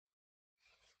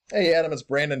Hey Adam, it's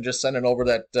Brandon just sending over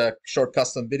that short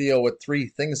custom video with three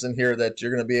things in here that you're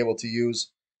going to be able to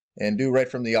use and do right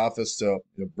from the office to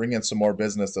bring in some more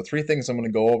business. The three things I'm going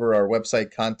to go over are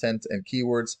website content and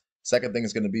keywords. Second thing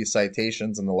is going to be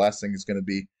citations, and the last thing is going to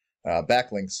be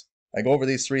backlinks. I go over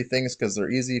these three things because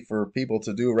they're easy for people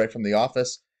to do right from the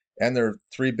office, and they're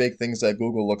three big things that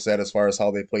Google looks at as far as how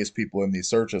they place people in these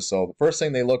searches. So the first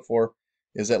thing they look for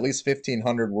is at least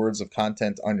 1,500 words of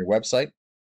content on your website.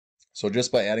 So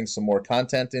just by adding some more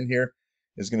content in here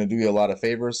is going to do you a lot of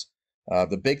favors.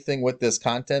 The big thing with this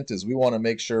content is we want to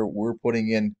make sure we're putting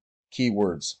in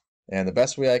keywords. And the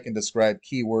best way I can describe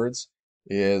keywords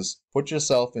is put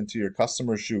yourself into your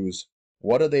customer's shoes.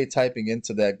 What are they typing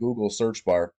into that Google search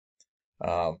bar?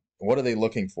 What are they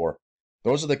looking for?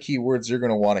 Those are the keywords you're going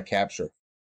to want to capture.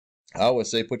 I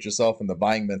always say put yourself in the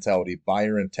buying mentality,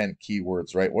 buyer intent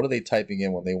keywords, right? What are they typing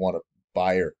in when they want to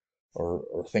buy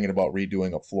or thinking about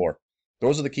redoing a floor?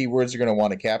 Those are the keywords you're going to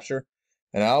want to capture.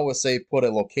 And I always say put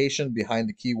a location behind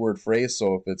the keyword phrase.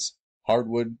 So if it's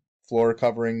hardwood floor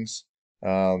coverings,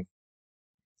 um,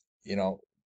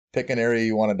 pick an area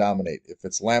you want to dominate. If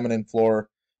it's laminate floor,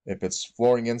 if it's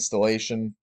flooring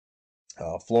installation,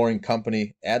 flooring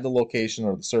company, add the location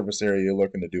or the service area you're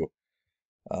looking to do.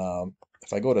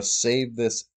 If I go to save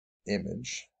this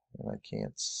image, and I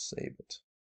can't save it.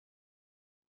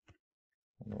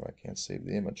 I don't know why I can't save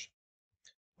the image.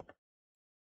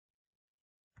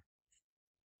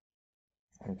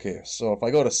 Okay, so if I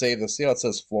go to save this, see how it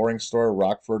says flooring store,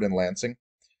 Rockford and Lansing?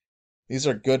 These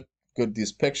are good.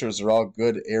 These pictures are all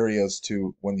good areas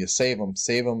to, when you save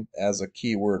them as a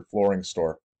keyword flooring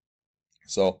store.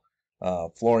 So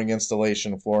flooring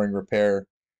installation, flooring repair,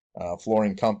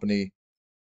 flooring company,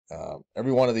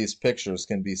 every one of these pictures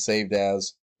can be saved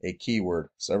as a keyword.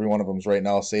 So every one of them is right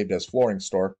now saved as flooring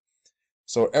store.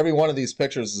 So every one of these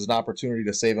pictures is an opportunity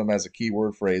to save them as a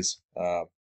keyword phrase.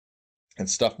 And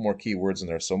stuff more keywords in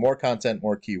there. So more content,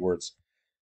 more keywords.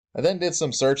 I then did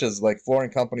some searches like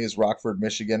flooring companies, Rockford,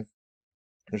 Michigan.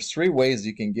 There's three ways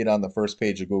you can get on the first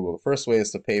page of Google. The first way is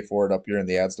to pay for it up here in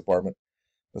the ads department.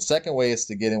 The second way is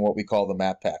to get in what we call the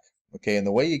map pack. Okay, and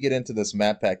the way you get into this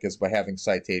map pack is by having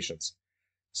citations.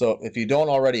 So if you don't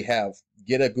already have,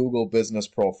 get a Google business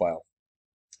profile.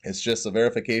 It's just a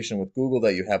verification with Google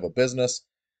that you have a business.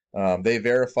 They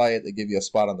verify it. They give you a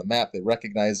spot on the map. They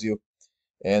recognize you.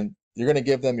 And you're going to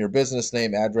give them your business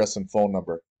name, address, and phone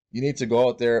number. You need to go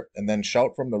out there and then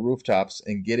shout from the rooftops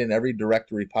and get in every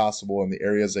directory possible in the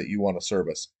areas that you want to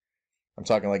service. I'm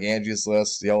talking like Angie's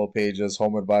List, Yellow Pages,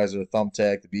 Home Advisor,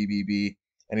 Thumbtack, the BBB,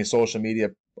 any social media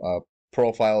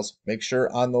profiles. Make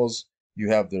sure on those you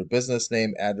have their business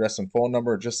name, address, and phone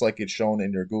number, just like it's shown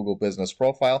in your Google business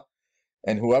profile.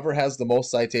 And whoever has the most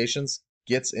citations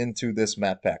gets into this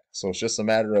map pack. So it's just a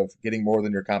matter of getting more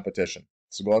than your competition.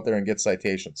 So go out there and get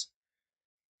citations.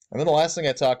 And then the last thing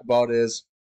I talk about is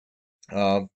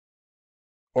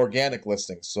organic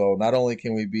listings. So not only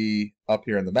can we be up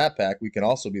here in the map pack, we can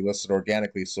also be listed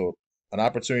organically. So an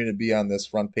opportunity to be on this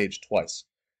front page twice.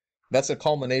 That's a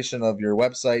culmination of your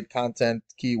website content,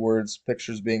 keywords,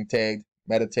 pictures being tagged,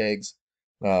 meta tags,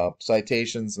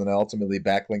 citations, and ultimately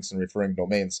backlinks and referring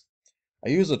domains. I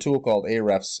use a tool called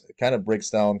Ahrefs. It kind of breaks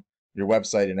down your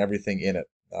website and everything in it.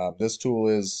 This tool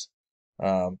is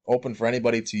open for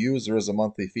anybody to use. There is a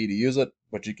monthly fee to use it,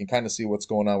 but you can kind of see what's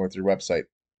going on with your website.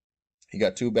 You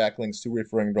got 2 backlinks, 2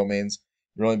 referring domains.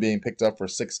 You're only being picked up for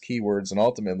 6 keywords, and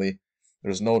ultimately,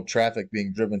 there's no traffic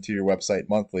being driven to your website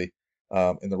monthly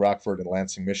in the Rockford and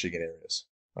Lansing, Michigan areas.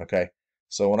 Okay,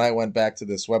 so when I went back to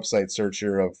this website search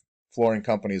here of flooring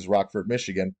companies, Rockford,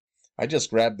 Michigan, I just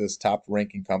grabbed this top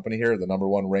ranking company here, the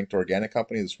 #1 ranked organic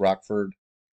company, this Rockford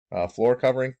floor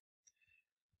covering,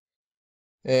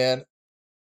 and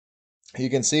you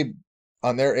can see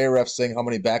on their Ahrefs thing how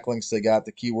many backlinks they got,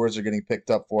 the keywords are getting picked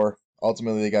up for.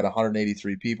 Ultimately, they got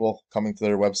 183 people coming to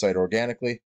their website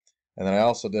organically. And then I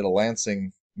also did a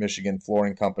Lansing, Michigan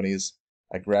flooring companies.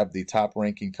 I grabbed the top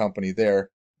ranking company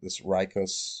there, this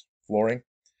Rycus Flooring.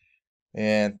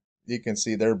 And you can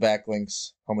see their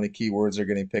backlinks, how many keywords are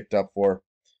getting picked up for,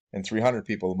 and 300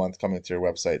 people a month coming to your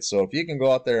website. So if you can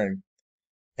go out there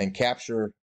and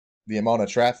capture the amount of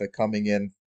traffic coming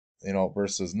in,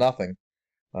 versus nothing,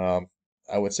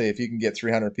 I would say if you can get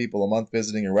 300 people a month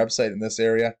visiting your website in this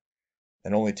area,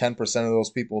 and only 10% of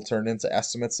those people turn into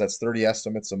estimates, that's 30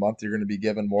 estimates a month you're going to be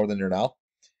given more than you're now.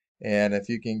 And if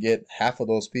you can get half of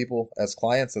those people as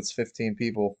clients, that's 15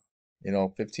 people,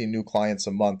 15 new clients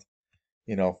a month,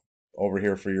 over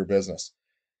here for your business.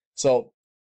 So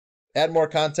add more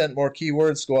content, more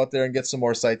keywords, go out there and get some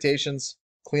more citations,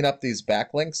 clean up these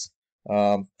backlinks,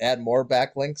 add more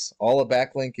backlinks. All a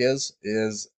backlink is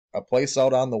a place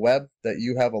out on the web that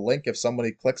you have a link. If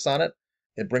somebody clicks on it,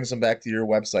 it brings them back to your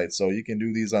website. So you can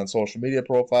do these on social media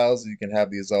profiles. You can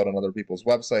have these out on other people's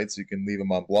websites. You can leave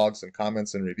them on blogs and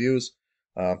comments and reviews.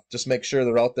 Just make sure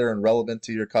they're out there and relevant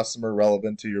to your customer,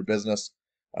 relevant to your business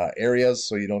areas,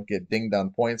 so you don't get dinged on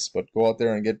points. But go out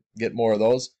there and get more of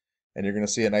those, and you're going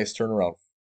to see a nice turnaround.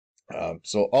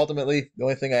 So ultimately, the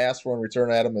only thing I ask for in return,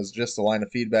 Adam, is just a line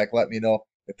of feedback. Let me know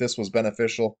if this was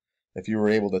beneficial, if you were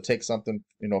able to take something,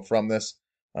 from this,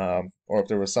 or if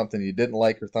there was something you didn't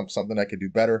like or something I could do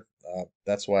better.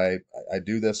 That's why I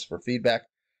do this, for feedback.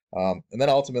 And then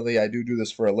ultimately, I do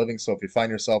this for a living. So if you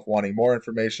find yourself wanting more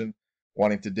information,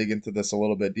 wanting to dig into this a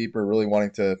little bit deeper, really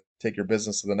wanting to take your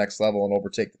business to the next level and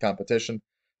overtake the competition,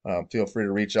 feel free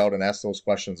to reach out and ask those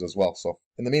questions as well. So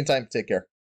in the meantime, take care.